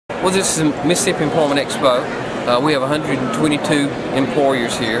Well, this is the Mississippi Employment Expo. We have 122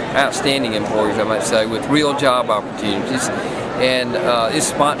 employers here, outstanding employers I might say, with real job opportunities. And it's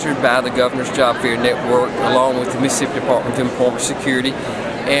sponsored by the Governor's Job Fair Network along with the Mississippi Department of Employment Security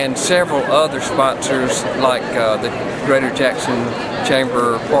and several other sponsors like the Greater Jackson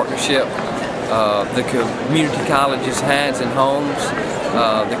Chamber Partnership, the community colleges Hines and Holmes,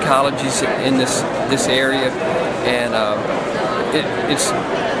 the colleges in this area, and it's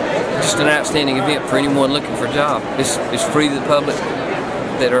just an outstanding event for anyone looking for a job. It's free to the public,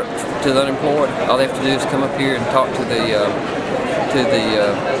 to the unemployed. All they have to do is come up here and talk to the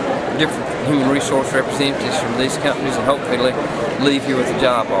different human resource representatives from these companies and hopefully leave here with a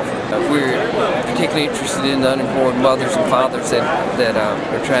job offer. We're particularly interested in the unemployed mothers and fathers that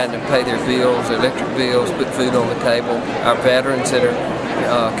are trying to pay their bills, their electric bills, put food on the table, our veterans that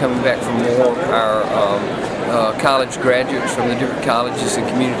are coming back from war, our college graduates from the different colleges and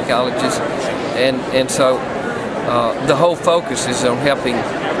community colleges, and so the whole focus is on helping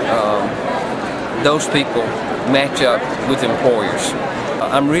those people match up with employers.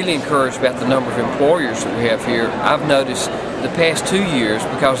 I'm really encouraged about the number of employers that we have here. I've noticed the past 2 years,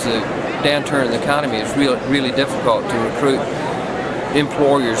 because the downturn in the economy is really difficult to recruit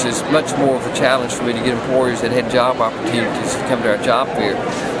employers. It's much more of a challenge for me to get employers that had job opportunities to come to our job fair.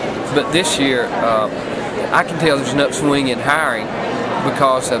 But this year, I can tell there's an upswing in hiring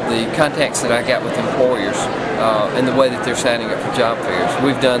because of the contacts that I got with employers and the way that they're signing up for job fairs.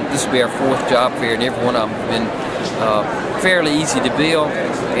 This will be our 4th job fair, and every one of them have been fairly easy to bill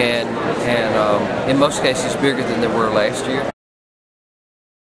and in most cases bigger than they were last year.